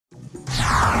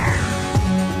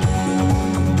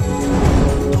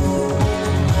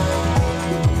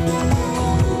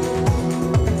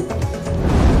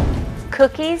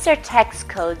Cookies are text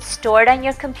codes stored on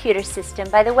your computer system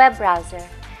by the web browser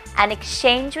and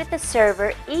exchanged with the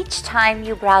server each time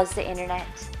you browse the internet.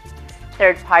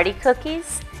 Third-party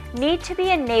cookies need to be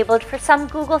enabled for some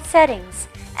Google settings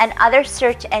and other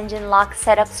search engine lock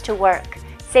setups to work,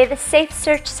 say the Safe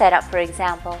Search setup, for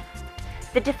example.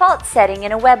 The default setting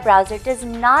in a web browser does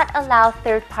not allow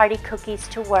third-party cookies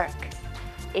to work.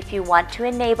 If you want to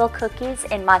enable cookies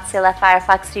in Mozilla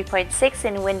Firefox 3.6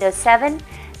 in Windows 7,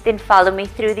 then follow me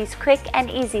through these quick and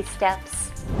easy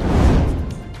steps.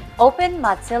 Open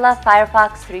Mozilla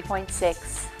Firefox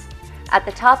 3.6. At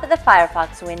the top of the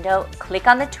Firefox window, click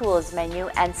on the Tools menu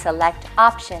and select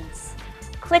Options.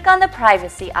 Click on the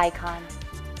Privacy icon.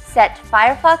 Set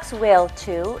Firefox will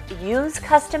to Use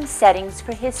Custom Settings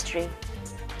for History.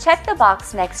 Check the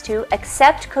box next to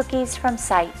Accept Cookies from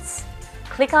Sites.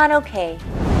 Click on OK.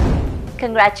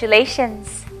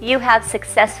 Congratulations! You have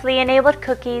successfully enabled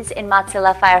cookies in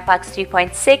Mozilla Firefox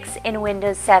 3.6 in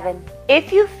Windows 7.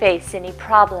 If you face any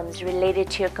problems related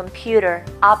to your computer,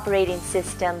 operating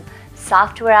system,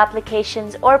 software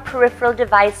applications, or peripheral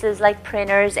devices like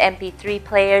printers, MP3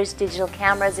 players, digital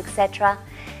cameras, etc.,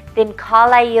 then call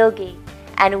iYogi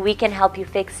and we can help you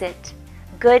fix it.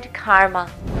 Good karma!